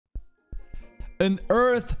An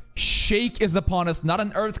earth shake is upon us. Not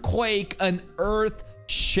an earthquake. An earth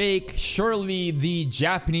shake. Surely the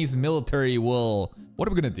Japanese military will... What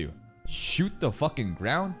are we gonna do? Shoot the fucking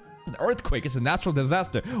ground? It's an earthquake. It's a natural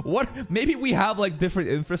disaster. What? Maybe we have like different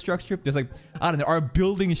infrastructure. There's like, I don't know. Our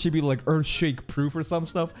buildings should be like earth shake proof or some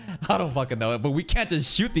stuff. I don't fucking know. But we can't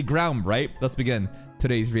just shoot the ground, right? Let's begin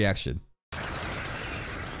today's reaction.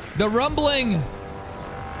 The rumbling.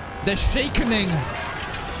 The shakening.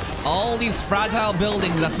 All these fragile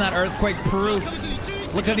buildings. That's not earthquake proof.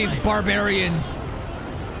 Look at these barbarians.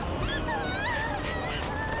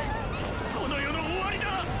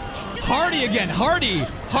 Hardy again. Hardy.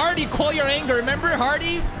 Hardy, call your anger. Remember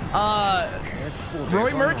Hardy?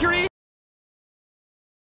 Roy Mercury?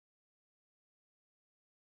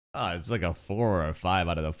 It's like a 4 or a 5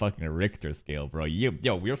 out of the fucking Richter scale, bro.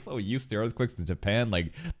 Yo, we're so used to earthquakes in Japan.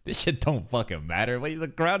 Like, this shit don't fucking matter. Wait, the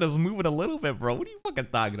ground is moving a little bit, bro. What are you fucking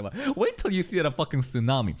talking about? Wait till you see a fucking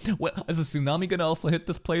tsunami. What, is a tsunami gonna also hit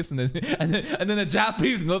this place? And then the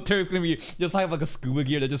Japanese military is gonna be just have like a scuba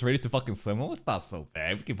gear. They're just ready to fucking swim. Well, it's not so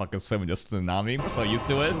bad. We can fucking swim in this tsunami. We're so used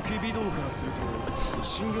to it.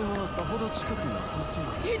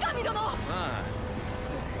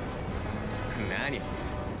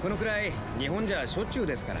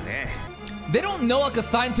 They don't know like a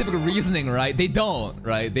scientific reasoning, right? They don't,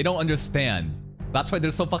 right? They don't understand. That's why they're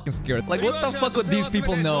so fucking scared. Like, what the fuck would these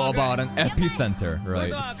people know about an epicenter,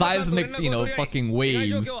 right? Seismic, you know, fucking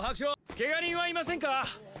waves.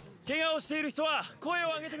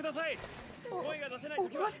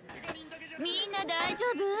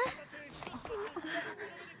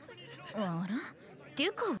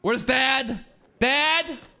 Where's Dad?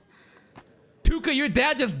 Dad? Tuka, your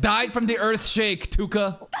dad just died from the earth shake,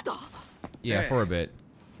 Tuka. Yeah, for a bit.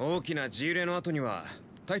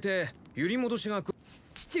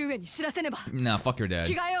 Nah, fuck your dad.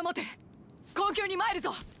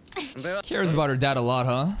 Cares about her dad a lot,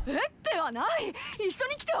 huh?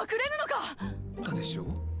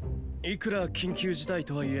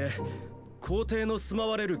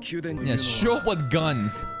 Yeah, show up with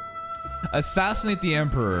guns. Assassinate the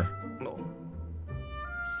emperor.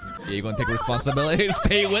 Yeah, you're gonna take responsibility.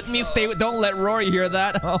 Stay with me. Don't let Rory hear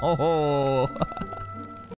that. Oh.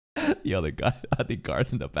 Yo, the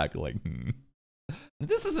guards in the back are like,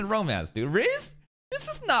 This isn't romance, dude. Riz? This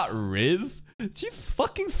is not Riz. She's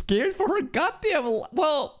fucking scared for her goddamn.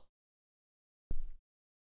 Well,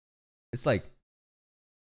 it's like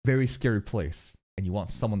very scary place, and you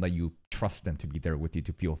want someone that you trust them to be there with you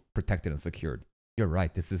to feel protected and secured. You're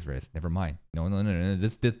right. This is Riz. Never mind. No.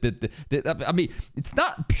 This. I mean, it's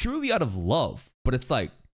not purely out of love, but it's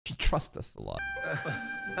like she trusts us a lot.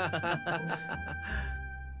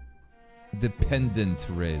 Dependent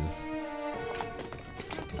Riz.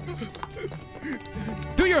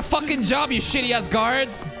 Do your fucking job, you shitty ass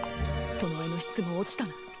guards.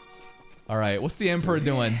 All right, what's the Emperor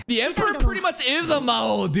doing? The Emperor pretty much is a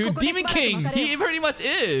Mao, dude. Demon King. He pretty much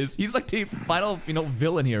is. He's like the final,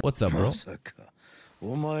 villain here. What's up, bro?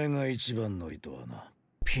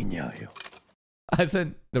 I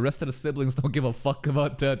said the rest of the siblings don't give a fuck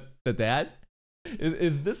about the dad.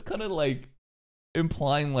 Is this kind of like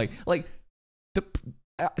implying like the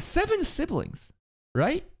 7 siblings,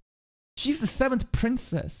 right? She's the 7th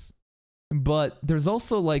princess, but there's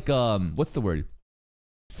also like what's the word?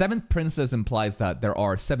 7th princess implies that there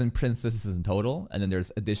are 7 princesses in total, and then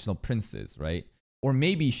there's additional princes, right? Or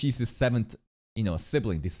maybe she's the 7th.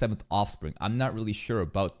 Sibling, the 7th offspring. I'm not really sure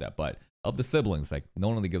about that, but of the siblings, like no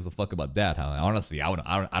one really gives a fuck about that. Huh? Honestly,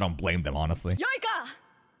 I don't blame them. Honestly.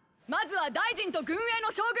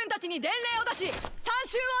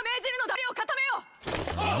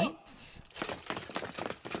 What?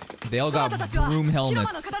 They all got broom helmets.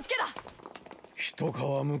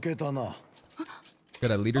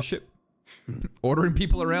 Got a leadership? Ordering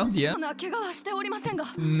people around? Yeah.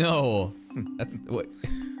 No, that's what.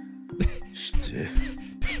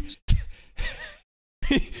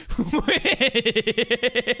 Wait,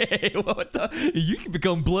 what the? You can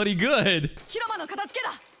become bloody good.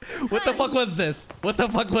 What the fuck was this? What the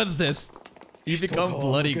fuck was this? You become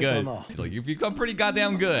bloody good. Like, you become pretty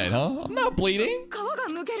goddamn good, huh? I'm not bleeding.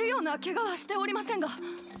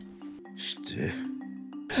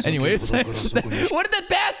 Anyways, what did the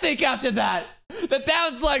dad think after that? The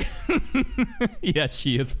dad was like, yeah,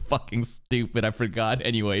 she is fucking stupid. I forgot.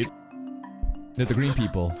 Anyways. They're the green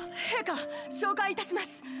people.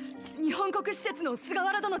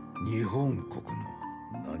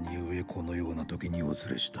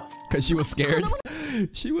 Because she was scared.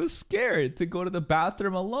 She was scared to go to the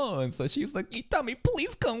bathroom alone. So she's like, Itami,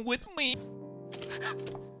 please come with me.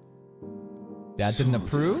 Dad didn't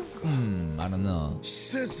approve? I don't know.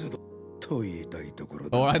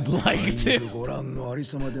 Or I'd like to.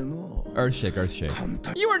 Earthshake,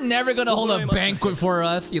 Earthshake. You were never gonna hold a banquet for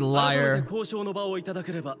us, you liar.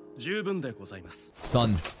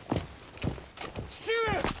 Son.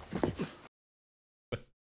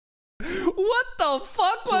 What the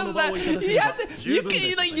fuck was that?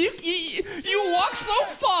 You walked so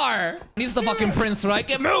far. He's the fucking prince, right?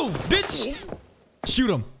 Get move, bitch. Shoot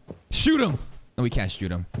him. Shoot him. No, we can't shoot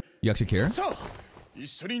him. You actually care? Escape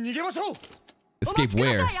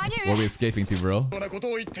where? Where are we escaping to, bro?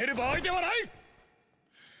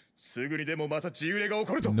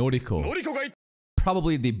 Noriko.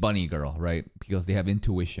 Probably the bunny girl, right? Because they have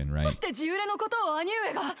intuition, right?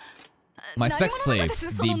 My sex slave,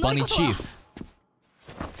 the bunny chief.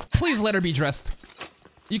 Please let her be dressed.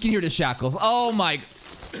 You can hear the shackles. Oh my.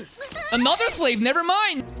 Another slave, never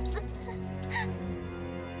mind.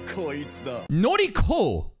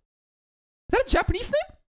 Noriko. Is that a Japanese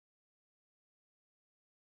name?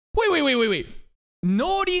 Wait.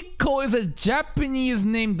 Noriko is a Japanese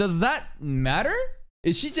name. Does that matter?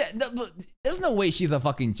 Is she? There's no way she's a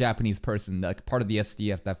fucking Japanese person, like part of the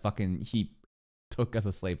SDF that fucking he took as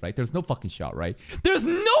a slave, right? There's no fucking shot, right? There's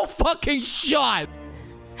no fucking shot!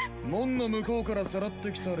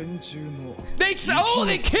 They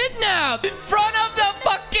kidnapped! In front of the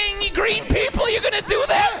fucking green people, you're gonna do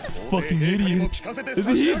that? This fucking idiot.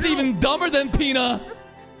 He's even dumber than Pina.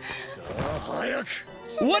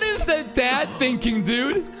 What is that dad thinking,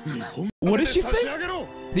 dude? What did she say?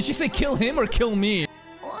 Did she say kill him or kill me?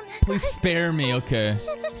 Please spare me, okay.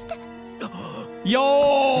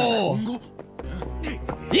 Yo!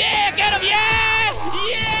 Yeah, get him! Yeah!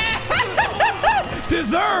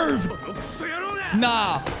 Deserved!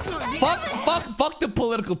 Nah. Fuck the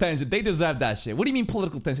political tension. They deserve that shit. What do you mean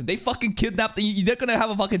political tension? They fucking kidnapped they're gonna have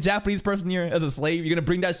a fucking Japanese person here as a slave. You're gonna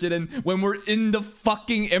bring that shit in when we're in the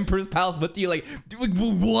fucking Emperor's palace with you. Like,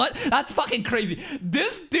 what? That's fucking crazy.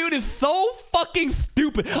 This dude is so fucking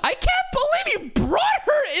stupid. I can't believe he brought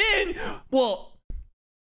her in. Well,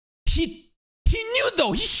 he knew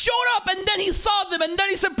though. He showed up and then he saw them and then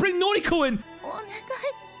he said bring Noriko in.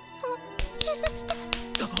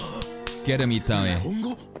 Get him, Itami.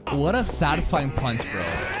 What a satisfying punch, bro.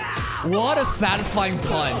 What a satisfying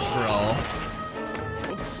punch, bro.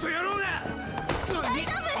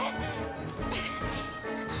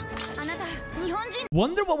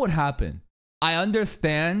 Wonder what would happen. I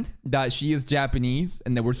understand that she is Japanese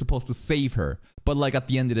and that we're supposed to save her. But like at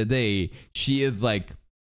the end of the day, she is like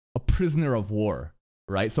a prisoner of war,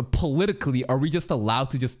 right? So politically, are we just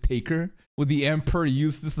allowed to just take her? Would the Emperor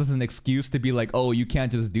use this as an excuse to be like, oh, you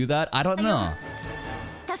can't just do that? I don't know.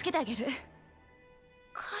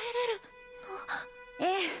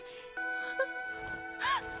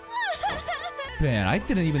 Man, I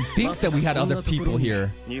didn't even think that we had other people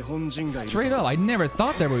here. Straight up, I never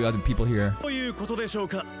thought there were other people here.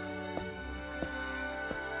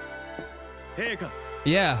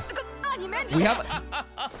 Yeah. We have...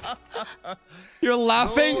 You're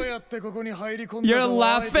laughing? You're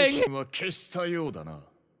laughing? What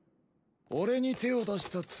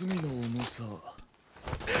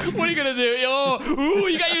are you gonna do? Yo, ooh,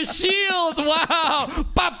 you got your shield! Wow!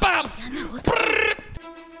 Pop, pop!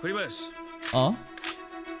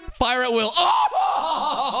 Fire at will!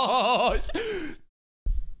 Oh!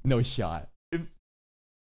 No shot.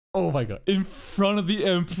 Oh my god. In front of the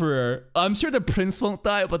Emperor. I'm sure the prince won't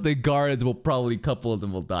die, but the guards will probably, a couple of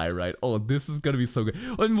them will die, right? Oh, this is gonna be so good.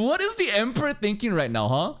 And what is the Emperor thinking right now,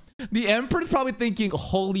 huh? The Emperor's probably thinking,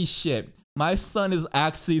 holy shit. My son is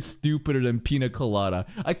actually stupider than Pina Colada.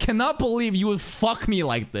 I cannot believe you would fuck me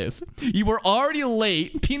like this. You were already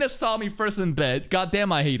late. Pina saw me first in bed.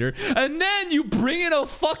 Goddamn, I hate her. And then you bring in a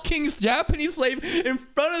fucking Japanese slave in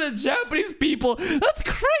front of the Japanese people. That's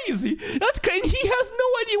crazy. That's crazy. He has no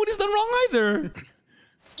idea what he's done wrong either.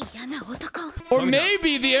 Or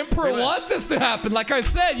maybe the Emperor wants this to happen. Like I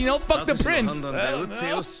said, you know, fuck the prince.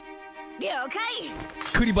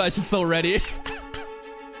 Kuribashi's so ready.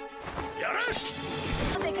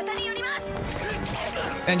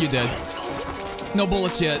 And you dead. No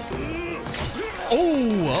bullets yet. Oh,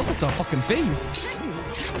 that was like the fucking face.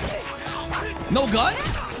 No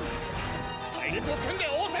guns?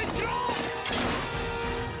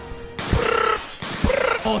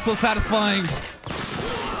 Oh, so satisfying.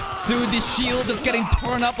 Dude, the shield is getting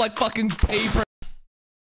torn up like fucking paper.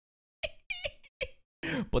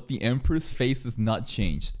 But the Emperor's face is not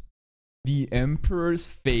changed. The Emperor's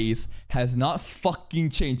face has not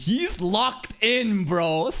fucking changed. He's locked in,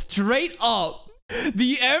 bro. Straight up.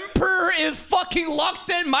 The Emperor is fucking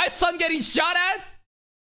locked in. My son getting shot at?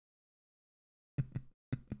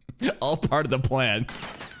 All part of the plan.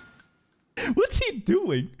 What's he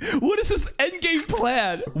doing? What is his endgame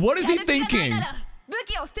plan? What is he thinking?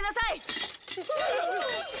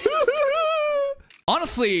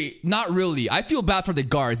 Honestly, not really. I feel bad for the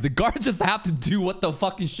guards. The guards just have to do what the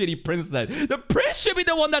fucking shitty prince said. The prince should be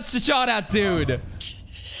the one that's shot at, dude.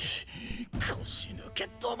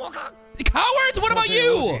 Cowards, what about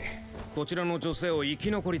you?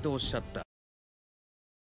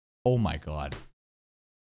 Oh my god.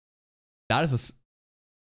 That is a...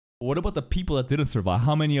 What about the people that didn't survive?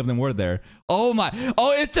 How many of them were there? Oh my...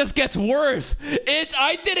 Oh, it just gets worse.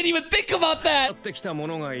 I didn't even think about that.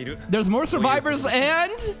 There's more survivors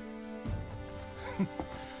and...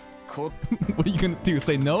 What are you gonna do?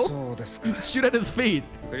 Say no? Shoot at his feet.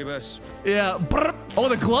 Yeah. Oh,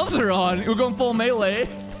 the gloves are on. We're going full melee.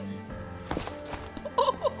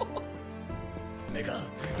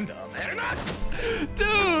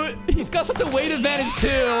 Dude, he's got such a weight advantage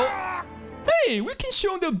too. Hey, we can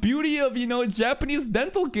show him the beauty of, you know, Japanese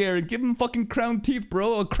dental care and give him fucking crown teeth,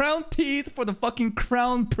 bro. A crown teeth for the fucking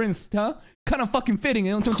crown prince, huh? Kind of fucking fitting,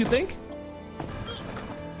 don't you think?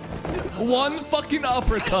 One fucking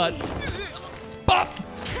uppercut. Bop!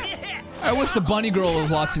 I wish the bunny girl was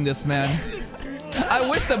watching this, man. I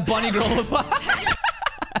wish the bunny girl was watching.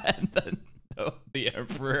 And then the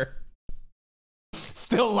emperor.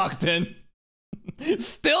 Still locked in.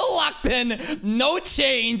 Still locked in. No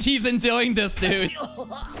change. He's enjoying this, dude. His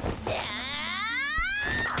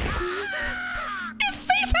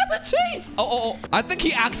face hasn't changed. Oh. I think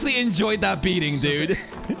he actually enjoyed that beating, dude.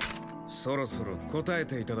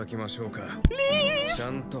 Please.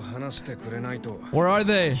 Where are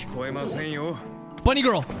they? Bunny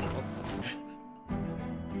girl.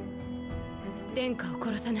 Give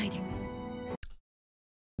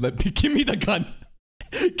me the gun.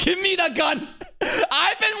 Give me the gun.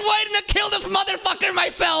 I've been waiting to kill this motherfucker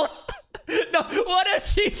myself. No, what if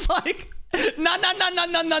she's like, no.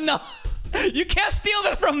 You can't steal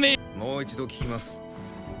this from me.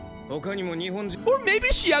 Or maybe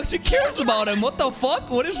she actually cares about him. What the fuck?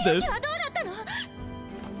 What is this?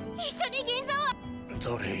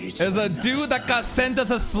 There's a dude that got sent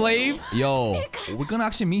as a slave. Yo, we're gonna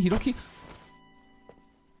actually meet Hiroki.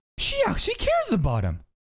 She actually cares about him.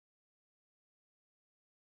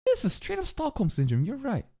 This is straight up Stockholm Syndrome. You're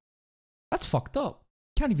right. That's fucked up.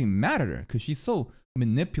 Can't even mad at her because she's so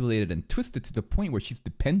manipulated and twisted to the point where she's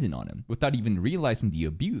dependent on him without even realizing the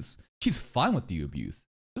abuse. She's fine with the abuse.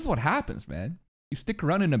 This is what happens, man. You stick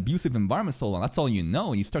around in an abusive environment so long, that's all you know,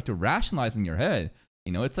 and you start to rationalize in your head.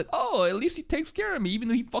 You know, it's like, oh, at least he takes care of me, even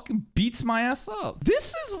though he fucking beats my ass up.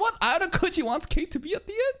 This is what Aodakuchi wants Kate to be at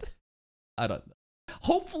the end? I don't know.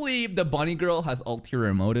 Hopefully, the bunny girl has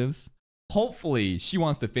ulterior motives. Hopefully, she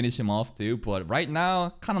wants to finish him off too, but right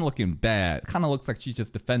now, kind of looking bad. Kind of looks like she's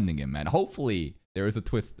just defending him, man. Hopefully, there is a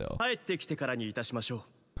twist though.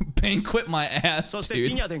 Banquet my ass, dude.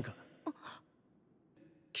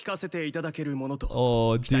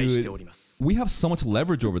 Oh, dude. We have so much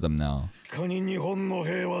leverage over them now.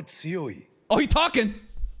 Oh, he talking!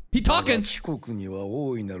 He talking!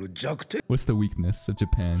 What's the weakness of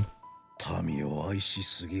Japan?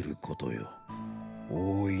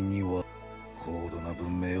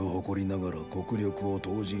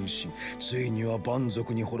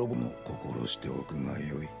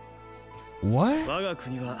 What?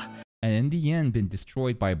 And in the end, been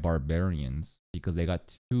destroyed by barbarians because they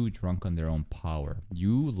got too drunk on their own power.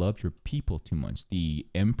 You love your people too much. The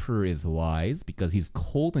emperor is wise because he's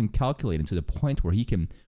cold and calculating to the point where he can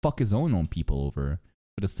fuck his own people over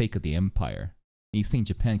for the sake of the empire. And he's saying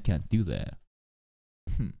Japan can't do that.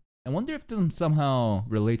 I wonder if this somehow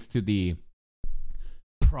relates to the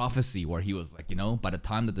prophecy where he was like, you know, by the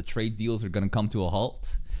time that the trade deals are going to come to a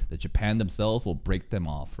halt, that Japan themselves will break them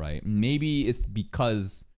off, right? Maybe it's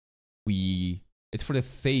because it's for the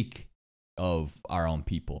sake of our own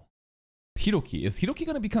people. Hiroki, is Hiroki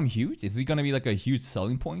going to become huge? Is he going to be like a huge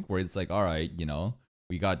selling point where it's like, all right, you know,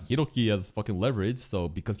 we got Hiroki as fucking leverage, so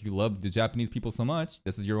because you love the Japanese people so much,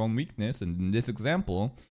 this is your own weakness, and in this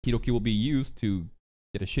example, Hiroki will be used to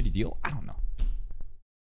get a shitty deal? I don't know.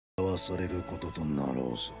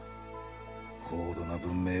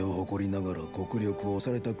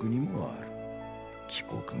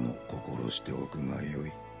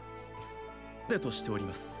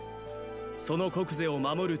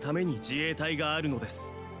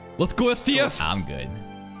 Let's go with Theo. I'm good.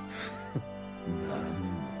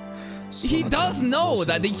 He does know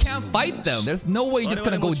that they can't fight them. There's no way he's just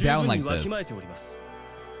gonna go down like this.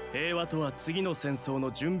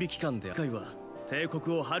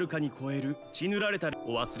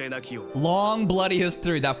 Long bloody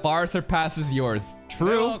history that far surpasses yours.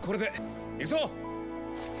 True.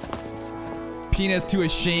 Pina is too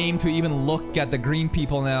ashamed to even look at the green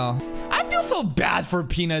people now. I feel so bad for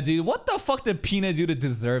Pina, dude. What the fuck did Pina do to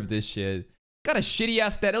deserve this shit? Got a shitty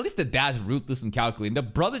ass dad. At least the dad's ruthless and calculating. The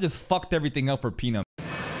brother just fucked everything up for Pina.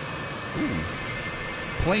 Ooh.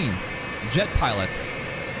 Planes. Jet pilots.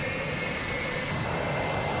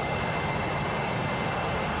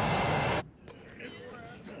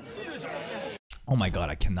 Oh my god,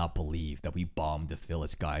 I cannot believe that we bombed this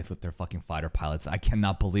village, guys, with their fucking fighter pilots. I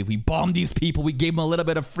cannot believe we bombed these people. We gave them a little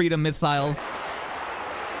bit of freedom missiles.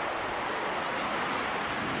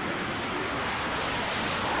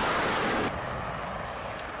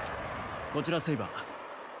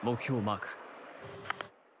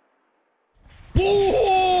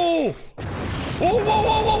 Whoa! Whoa, whoa,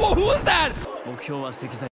 whoa, whoa, whoa! Who was that?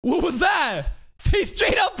 What was that? Say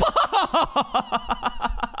straight up.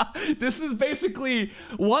 This is basically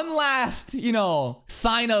one last, you know,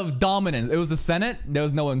 sign of dominance. It was the Senate. There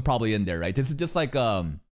was no one probably in there, right? This is just like, I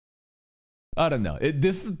don't know.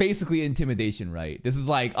 This is basically intimidation, right? This is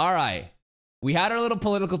like, all right, we had our little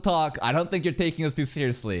political talk. I don't think you're taking us too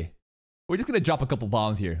seriously. We're just gonna drop a couple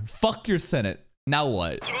bombs here. Fuck your Senate. Now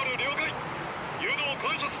what?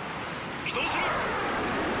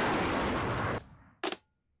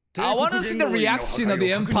 I want to see the reaction of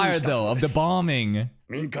the Empire, though, of the bombing.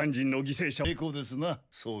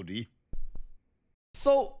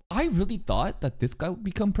 So, I really thought that this guy would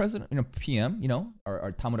become president, you know, PM, you know,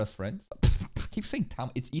 our Tamura's friend. I keep saying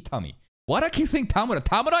Tamura, it's Itami. Why do I keep saying Tamura?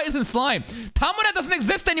 Tamura isn't slime. Tamura doesn't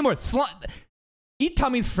exist anymore.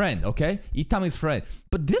 Itami's friend, okay? Itami's friend.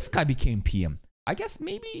 But this guy became PM. I guess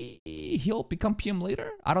maybe he'll become PM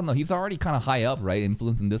later? I don't know. He's already kind of high up, right?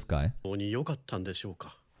 Influencing this guy.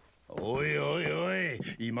 But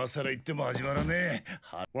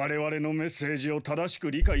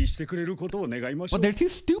they're too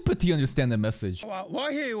stupid to understand the message.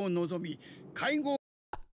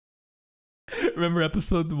 Remember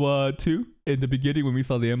episode 2 in the beginning when we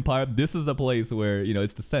saw the Empire? This is the place where, you know,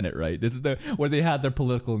 it's the Senate, right? This is where they had their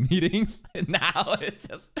political meetings. And now it's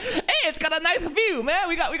just, hey, it's got a nice view, man.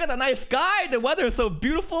 We got a nice sky. The weather is so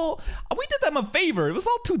beautiful. We did them a favor. It was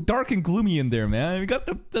all too dark and gloomy in there, man. We got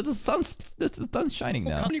the sun's shining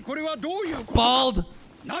now. Bald.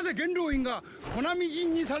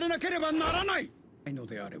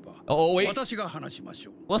 Oh wait.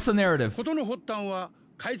 What's the narrative?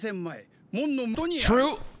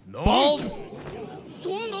 True. Bald.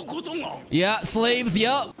 Yeah, slaves,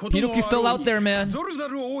 yeah. Hiroki's still out there, man.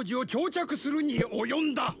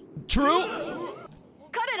 True.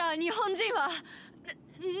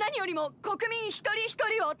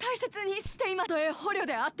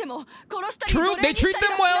 True, they treat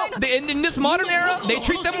them well. In this modern era, they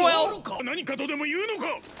treat them well.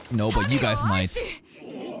 No, but you guys might.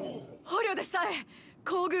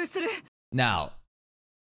 Now,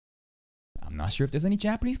 I'm not sure if there's any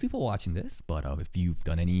Japanese people watching this, but if you've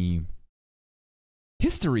done any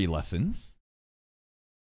history lessons,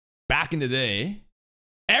 back in the day,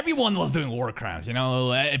 everyone was doing war crimes, you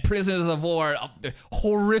know, prisoners of war,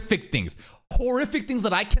 horrific things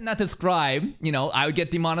that I cannot describe. You know, I would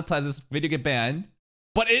get demonetized, this video get banned.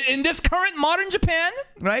 But in this current modern Japan,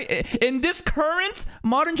 right? In this current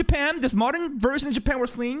modern Japan, this modern version of Japan we're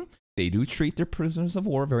seeing, they do treat their prisoners of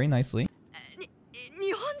war very nicely.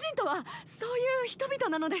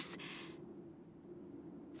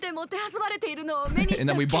 And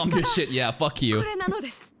then we bombed this shit. Yeah, fuck you.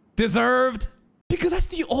 Deserved. Because that's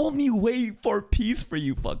the only way for peace for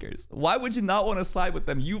you fuckers. Why would you not want to side with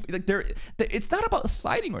them? It's not about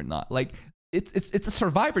siding or not. Like, it's a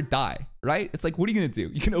survive or die, right? It's like, what are you gonna do?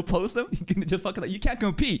 You can oppose them? You can just fucking, you can't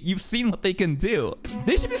compete. You've seen what they can do.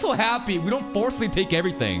 They should be so happy we don't forcibly take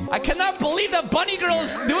everything. I cannot believe that Bunny Girl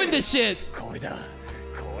is doing this shit.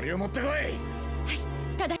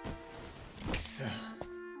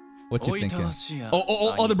 What's you thinking?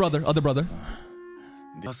 Oh, other brother.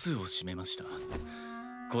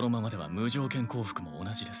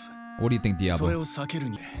 What do you think, Diablo?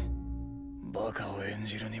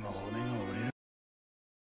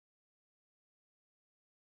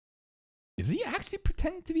 Is he actually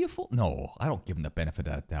pretending to be a fool? No, I don't give him the benefit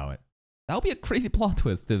of that doubt. That would be a crazy plot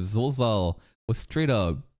twist if ZOLZAL was straight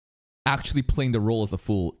up actually playing the role as a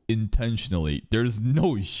fool intentionally. There's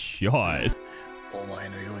no shot.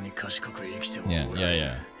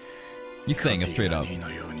 Yeah. He's saying it straight up.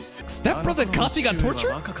 Stepbrother Kati got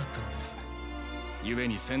tortured?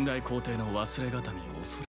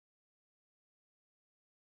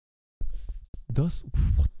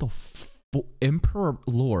 What the f... Emperor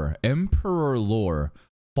lore.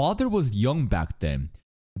 Father was young back then.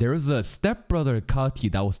 There was a stepbrother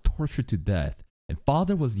Kati that was tortured to death, and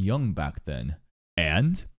father was young back then.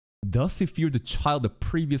 And thus he feared the child the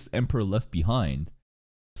previous emperor left behind.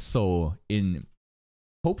 So in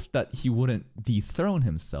hopes that he wouldn't dethrone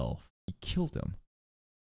himself, he killed him.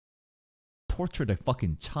 Tortured a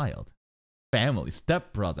fucking child. Family,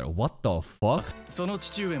 stepbrother, what the fuck?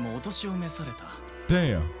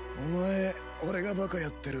 Damn.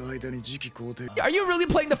 Are you really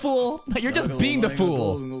playing the fool? You're just being the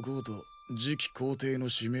fool.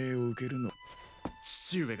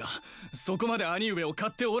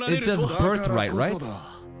 It's just birthright, right?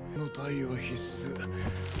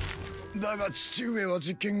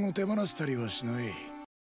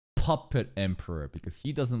 Puppet emperor, because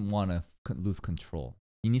he doesn't want to lose control.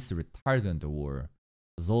 He needs to retire during the war.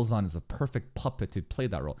 ZOLZAL is a perfect puppet to play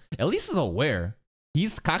that role. At least he's aware.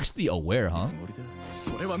 He's actually aware, huh? 2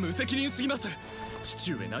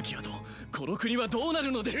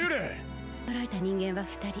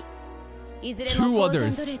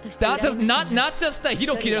 others. That does not just that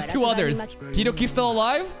Hiroki, there's 2 others. Hiroki still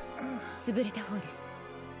alive?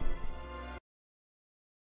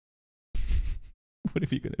 What are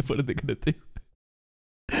they gonna do?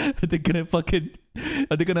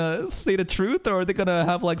 Are they gonna say the truth, or are they gonna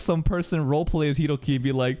have like some person roleplay as Hiroki and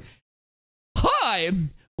be like, "Hi,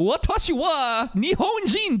 watashi wa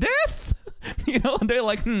Nihonjin desu?" You know, and they're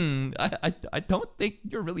like, I don't think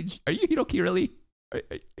you're really. Are you Hiroki really?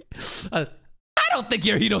 I don't think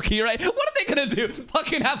you're Hiroki, right? What are they gonna do?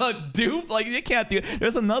 Fucking have a dupe? Like, they can't do.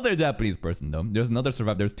 There's another Japanese person though. There's another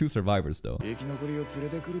survivor. There's 2 survivors though.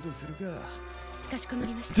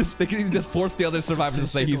 Just they can just force the other survivors to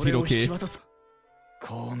say he's Hiroki.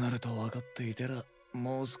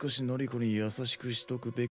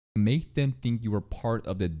 Make them think you were part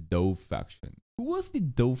of the Dove faction. Who was the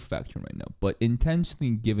Dove faction right now? But intentionally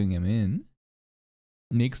giving him in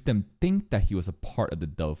makes them think that he was a part of the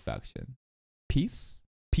Dove faction. Peace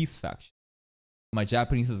faction. My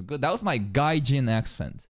Japanese is good. That was my Gaijin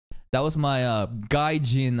accent. That was my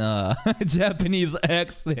Gaijin Japanese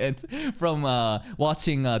accent from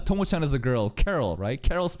watching Tomo-chan as a girl, Carol, right?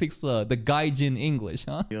 Carol speaks the Gaijin English,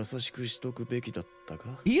 huh? He's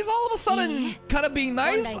all of a sudden kind of being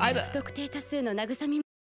nice.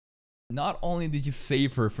 Not only did you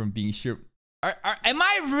save her from being sure... Am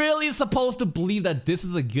I really supposed to believe that this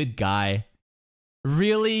is a good guy?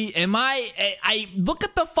 Really? Am I look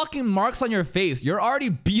at the fucking marks on your face. You're already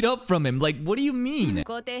beat up from him. Like, what do you mean?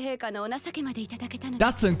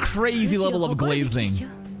 That's a crazy level of glazing.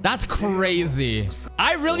 That's crazy.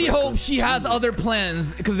 I really hope she has other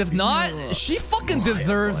plans, because if not, she fucking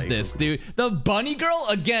deserves this, dude. The bunny girl,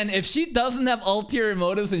 again, if she doesn't have ulterior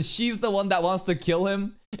motives and she's the one that wants to kill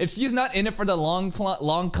him, if she's not in it for the long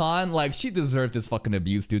con, like, she deserves this fucking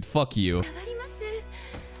abuse, dude. Fuck you.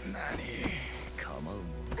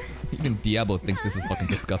 Even Diablo thinks this is fucking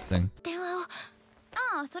disgusting.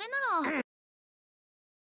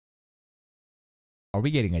 Are we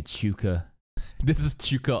getting a Chuka? This is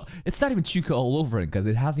Chuka. It's not even Chuka all over it, because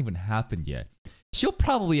it hasn't even happened yet. She'll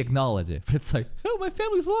probably acknowledge it, but it's like, oh, my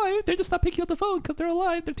family's alive. They're just not picking up the phone because they're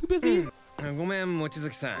alive. They're too busy.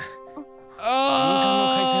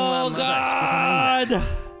 Oh, God.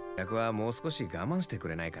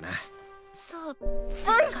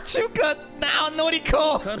 First Chuka, now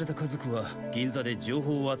Noriko!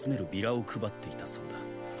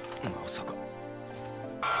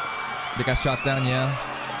 They got shot down, yeah.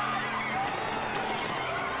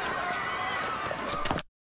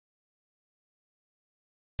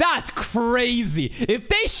 That's crazy. If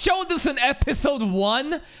they showed this in episode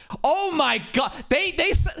 1, oh my god.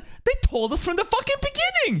 They told us from the fucking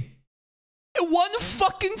beginning. 1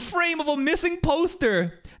 fucking frame of a missing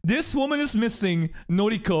poster. This woman is missing.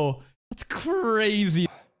 Noriko. That's crazy.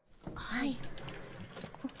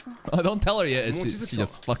 Oh, don't tell her yet. She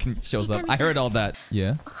just fucking shows up. I heard all that.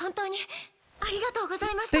 Yeah.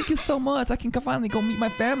 Thank you so much. I can finally go meet my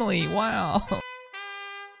family. Wow.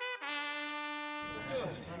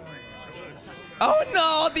 Oh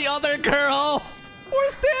no, the other girl.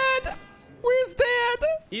 Where's Dad? Where's Dad?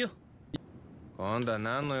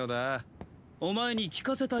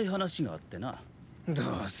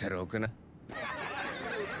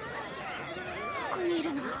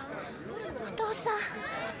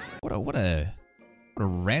 What a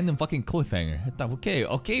random fucking cliffhanger.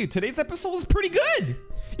 Okay, today's episode was pretty good.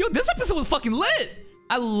 Yo, this episode was fucking lit.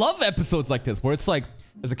 I love episodes like this where it's like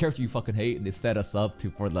there's a character you fucking hate, and they set us up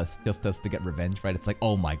for just us to get revenge, right? It's like,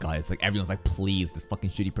 oh my god, it's like everyone's like, please, this fucking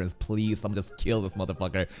shitty prince, please, someone just kill this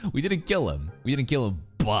motherfucker. We didn't kill him. We didn't kill him,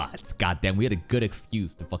 but goddamn, we had a good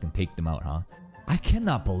excuse to fucking take them out, huh? I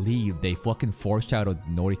cannot believe they fucking foreshadowed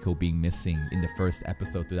Noriko being missing in the first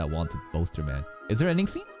episode to that wanted poster, man. Is there an ending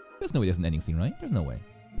scene? There's no way there's an ending scene, right? There's no way.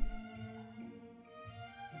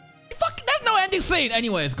 There's no ending scene!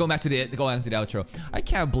 Anyways, going back to the outro. I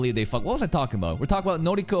can't believe they what was I talking about? We're talking about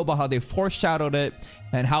Noriko, about how they foreshadowed it,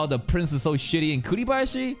 and how the prince is so shitty, and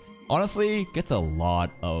Kuribayashi, honestly, gets a lot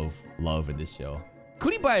of love in this show.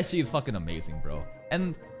 Kuribayashi is fucking amazing, bro.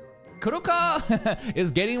 And Kuroka is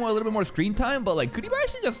getting a little bit more screen time, but like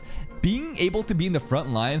Kuribayashi just being able to be in the front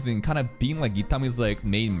lines and kind of being like Itami's like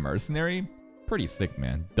main mercenary, pretty sick,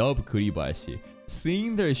 man. Dub Kuribayashi.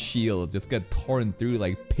 Seeing their shield just get torn through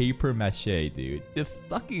like paper mache, dude. Just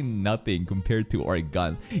fucking nothing compared to our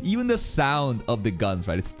guns. Even the sound of the guns,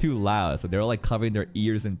 right? It's too loud, so they're all like covering their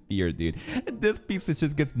ears in fear, dude. And this piece of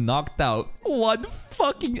shit gets knocked out. One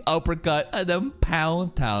fucking uppercut and then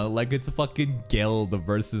pound town like it's fucking Guild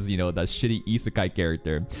versus, you know, that shitty isekai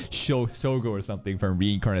character, Shogo or something from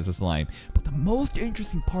Reincarnated Slime. But the most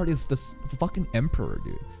interesting part is the fucking Emperor,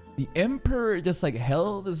 dude. The Emperor just like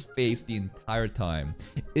held his face the entire time.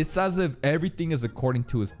 It's as if everything is according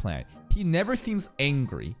to his plan. He never seems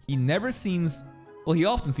angry. He never seems... Well, he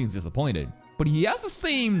often seems disappointed. But he has the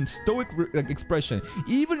same stoic expression.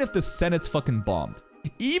 Even if the Senate's fucking bombed.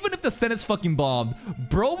 Even if the Senate's fucking bombed,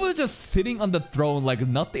 bro was just sitting on the throne like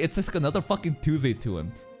nothing. It's just like another fucking Tuesday to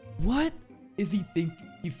him. What is he thinking?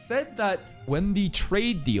 He said that when the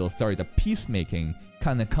trade deal, the peacemaking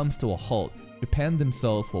kind of comes to a halt, Japan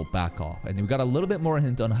themselves will back off. And we got a little bit more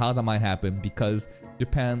hint on how that might happen because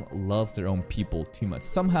Japan loves their own people too much.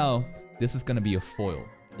 Somehow, this is going to be a foil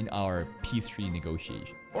in our peace treaty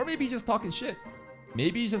negotiation. Or maybe he's just talking shit.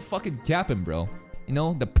 Maybe he's just fucking capping, bro. You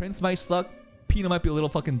know, the prince might suck. Pino might be a little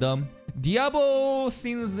fucking dumb. Diabo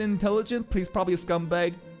seems intelligent. He's probably a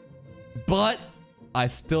scumbag. But I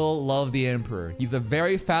still love the Emperor. He's a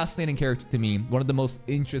very fascinating character to me. One of the most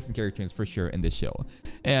interesting characters for sure in this show.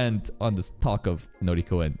 And on this talk of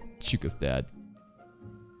Noriko and Shuka's dad,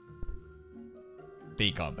 they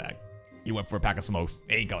ain't coming back. He went for a pack of smokes.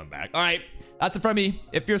 They ain't coming back. All right, that's it from me.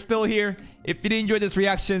 If you're still here, if you did enjoy this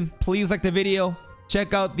reaction, please like the video.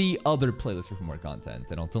 Check out the other playlist for more content.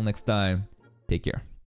 And until next time, take care.